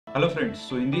Hello friends,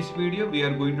 so in this video we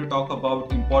are going to talk about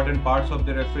important parts of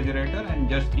the refrigerator and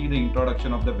just see the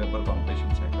introduction of the vapor compression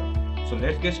cycle. So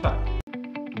let's get started.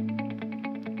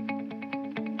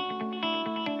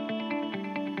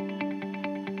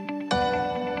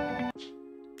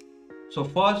 So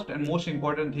first and most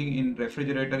important thing in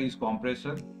refrigerator is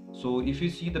compressor. So if you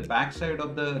see the back side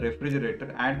of the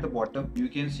refrigerator, at the bottom you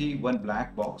can see one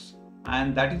black box,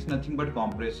 and that is nothing but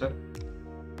compressor.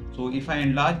 So if I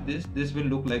enlarge this will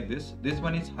look like this. This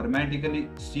one is hermetically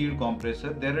sealed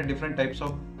compressor. There are different types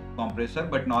of compressor,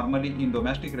 but normally in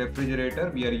domestic refrigerator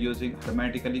we are using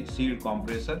hermetically sealed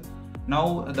compressor.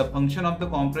 Now the function of the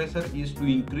compressor is to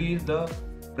increase the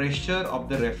pressure of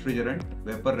the refrigerant,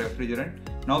 vapor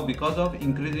refrigerant. Now because of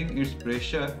increasing its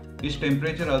pressure, its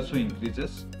temperature also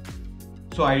increases.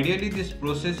 So ideally this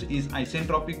process is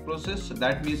isentropic process.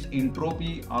 That means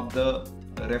entropy of the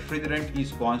refrigerant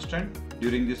is constant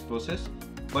during this process,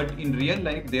 but in real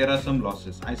life there are some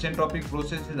losses. Isentropic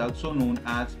process is also known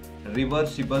as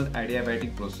reversible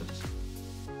adiabatic process.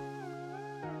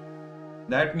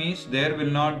 That means there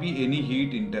will not be any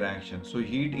heat interaction. So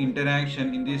heat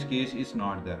interaction in this case is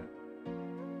not there.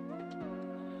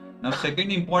 Now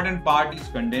second important part is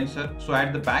condenser. So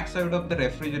at the back side of the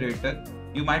refrigerator,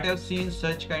 you might have seen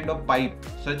such kind of pipe.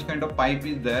 Such kind of pipe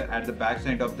is there at the back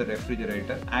side of the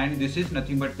refrigerator, and this is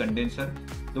nothing but condenser.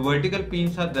 The vertical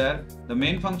pins are there. The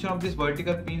main function of this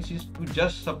vertical pins is to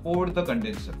just support the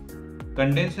condenser.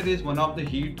 Condenser is one of the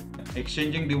heat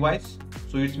exchanging device.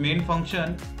 So its main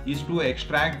function is to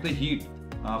extract the heat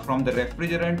from the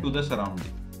refrigerant to the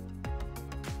surrounding.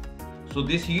 So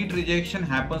this heat rejection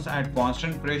happens at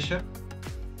constant pressure,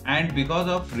 and because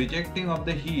of rejecting of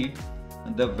the heat,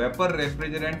 the vapor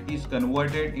refrigerant is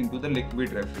converted into the liquid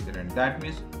refrigerant. That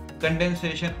means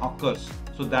condensation occurs.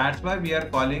 So that's why we are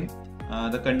calling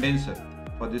the condenser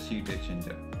for this heat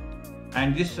exchanger.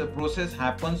 And this process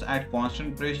happens at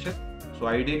constant pressure. So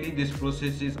ideally this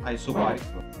process is isobaric.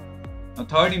 A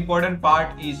third important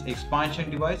part is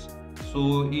expansion device.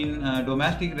 So in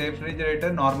domestic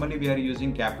refrigerator, normally we are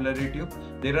using capillary tube.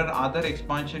 There are other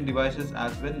expansion devices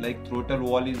as well, like throttle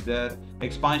wall is there,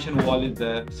 expansion wall is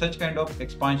there. Such kind of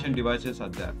expansion devices are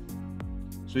there.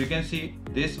 So you can see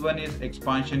this one is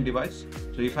expansion device.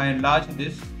 So if I enlarge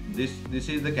this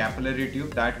is the capillary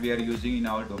tube that we are using in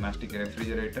our domestic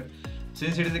refrigerator.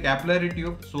 Since it is a capillary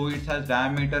tube, so it has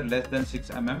diameter less than 6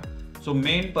 mm. So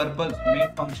main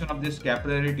function of this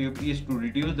capillary tube is to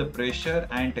reduce the pressure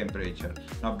and temperature.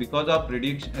 Now because of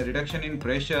reduction in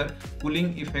pressure,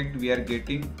 cooling effect we are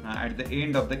getting at the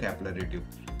end of the capillary tube.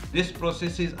 This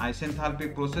process is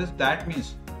isenthalpic process. That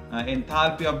means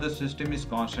enthalpy of the system is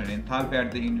constant. Enthalpy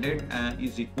at the inlet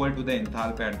is equal to the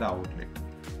enthalpy at the outlet.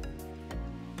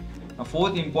 A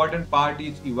fourth important part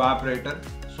is evaporator.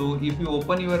 So if you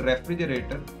open your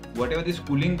refrigerator, whatever this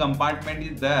cooling compartment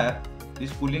is there,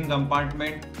 this cooling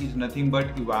compartment is nothing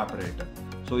but evaporator.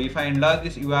 So if I enlarge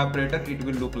this evaporator, it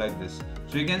will look like this.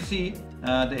 So you can see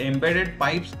the embedded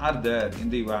pipes are there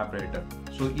in the evaporator.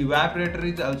 So evaporator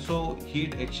is also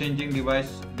heat exchanging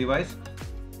device.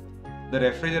 The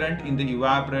refrigerant in the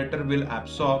evaporator will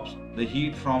absorb the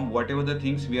heat from whatever the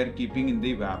things we are keeping in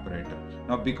the evaporator.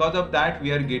 Now because of that,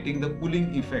 we are getting the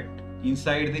cooling effect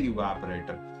inside the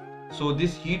evaporator. So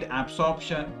this heat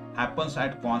absorption happens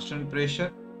at constant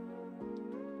pressure,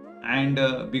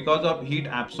 and because of heat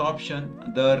absorption,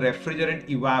 the refrigerant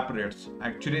evaporates.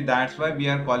 Actually that's why we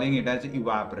are calling it as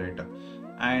evaporator.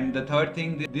 And the third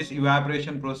thing, this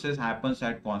evaporation process happens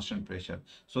at constant pressure.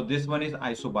 So this one is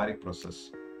isobaric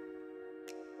process.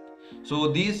 So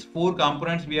these four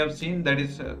components we have seen, that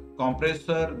is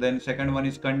compressor, then second one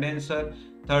is condenser,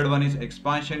 third one is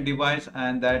expansion device,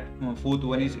 and that fourth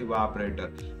one is evaporator.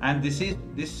 And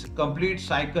this complete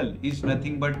cycle is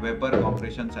nothing but vapor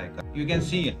compression cycle. You can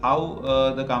see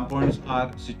how the components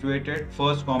are situated.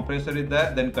 First compressor is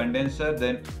there, then condenser,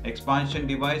 then expansion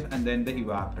device, and then the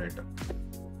evaporator.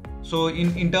 So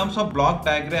in terms of block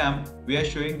diagram, we are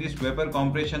showing this vapor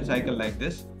compression cycle like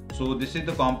this. So this is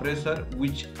the compressor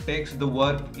which takes the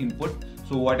work input.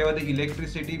 So whatever the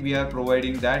electricity we are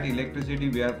providing, that electricity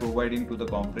we are providing to the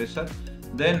compressor.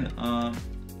 Then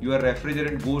your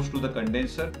refrigerant goes to the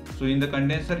condenser. So in the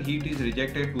condenser, heat is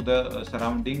rejected to the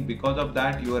surrounding. Because of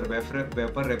that, your vapor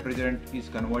refrigerant is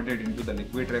converted into the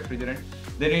liquid refrigerant.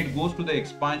 Then it goes to the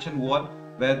expansion wall,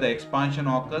 where the expansion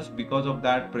occurs. Because of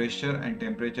that, pressure and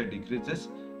temperature decreases,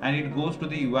 and it goes to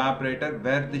the evaporator,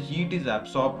 where the heat is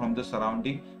absorbed from the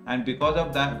surrounding, and because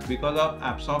of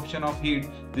absorption of heat,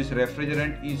 this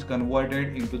refrigerant is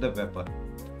converted into the vapor.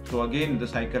 So again the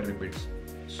cycle repeats.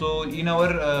 So in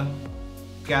our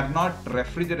Carnot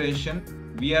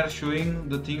refrigeration, we are showing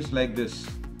the things like this.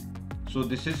 So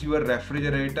this is your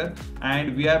refrigerator,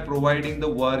 and we are providing the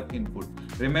work input.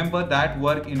 Remember that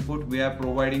work input we are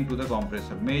providing to the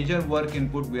compressor. Major work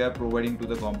input we are providing to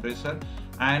the compressor,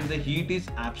 and the heat is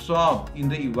absorbed in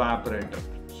the evaporator.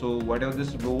 So whatever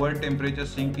this lower temperature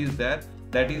sink is there,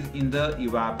 that is in the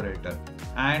evaporator,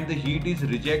 and the heat is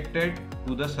rejected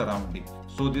to the surrounding.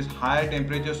 So this higher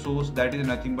temperature source, that is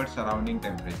nothing but surrounding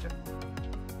temperature.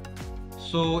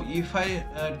 So if I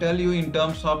tell you in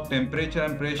terms of temperature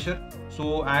and pressure,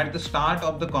 so at the start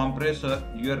of the compressor,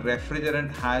 your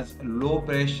refrigerant has low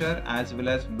pressure as well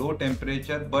as low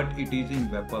temperature, but it is in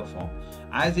vapor form.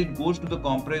 As it goes to the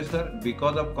compressor,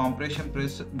 because of compression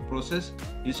process,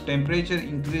 its temperature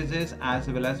increases as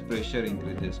well as pressure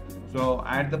increases. So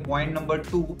at the point number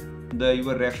 2,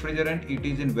 your refrigerant, it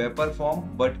is in vapor form,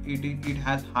 but it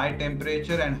has high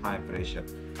temperature and high pressure.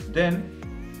 Then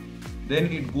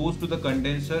it goes to the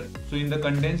condenser. So in the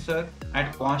condenser,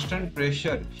 at constant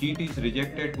pressure, heat is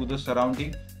rejected to the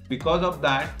surrounding. Because of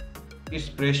that, its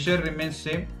pressure remains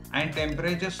same and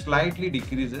temperature slightly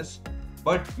decreases,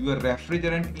 but your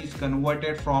refrigerant is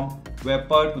converted from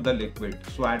vapor to the liquid.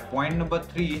 So at point number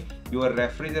 3, your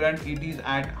refrigerant, it is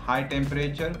at high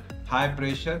temperature, high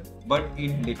pressure, but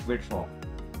in liquid form.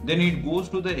 Then it goes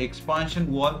to the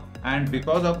expansion valve, and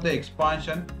because of the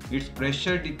expansion, its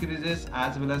pressure decreases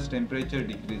as well as temperature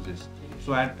decreases.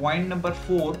 So at point number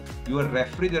 4, your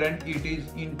refrigerant, it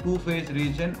is in two-phase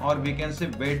region, or we can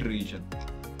say wet region.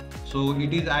 So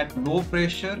it is at low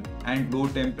pressure and low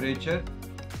temperature.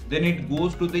 Then it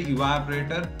goes to the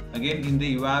evaporator. Again, in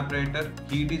the evaporator,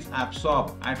 heat is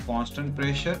absorbed at constant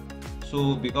pressure.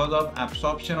 So because of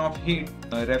absorption of heat,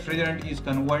 refrigerant is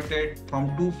converted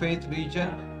from two-phase region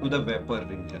to the vapor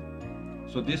region.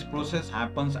 So this process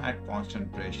happens at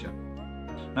constant pressure.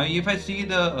 Now if I see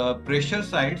the pressure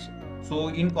sides, so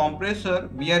in compressor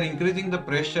we are increasing the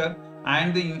pressure,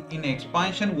 and in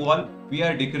expansion valve we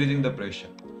are decreasing the pressure.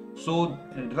 So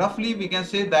roughly we can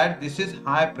say that this is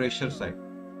high pressure side.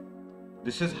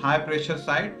 This is high pressure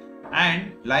side,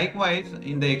 and likewise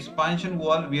in the expansion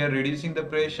valve we are reducing the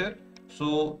pressure.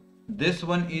 So this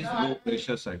one is low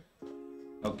pressure side.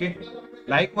 Okay.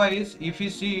 Likewise, if you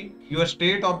see your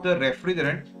state of the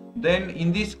refrigerant, then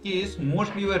in this case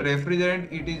mostly your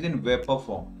refrigerant, it is in vapor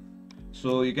form.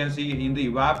 So you can see in the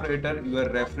evaporator your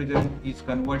refrigerant is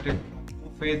converted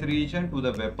from phase region to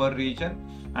the vapor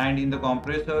region, and in the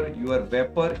compressor your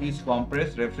vapor is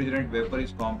compressed, refrigerant vapor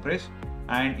is compressed,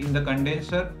 and in the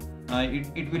condenser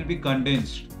it will be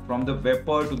condensed from the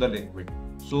vapor to the liquid.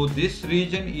 So this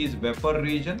region is vapor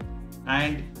region,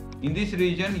 and in this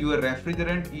region your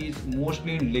refrigerant is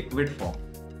mostly in liquid form.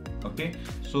 Okay,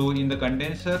 so in the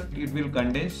condenser it will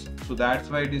condense, so that's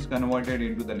why it is converted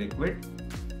into the liquid.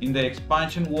 In the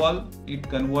expansion valve it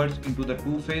converts into the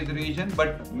two-phase region,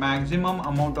 but maximum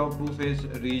amount of two-phase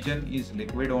region is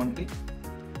liquid only.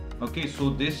 Okay, so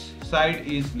this side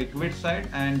is liquid side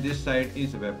and this side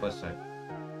is vapor side.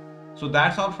 So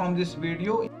that's all from this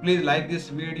video. Please like this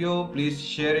video, please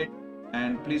share it,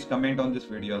 and please comment on this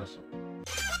video also.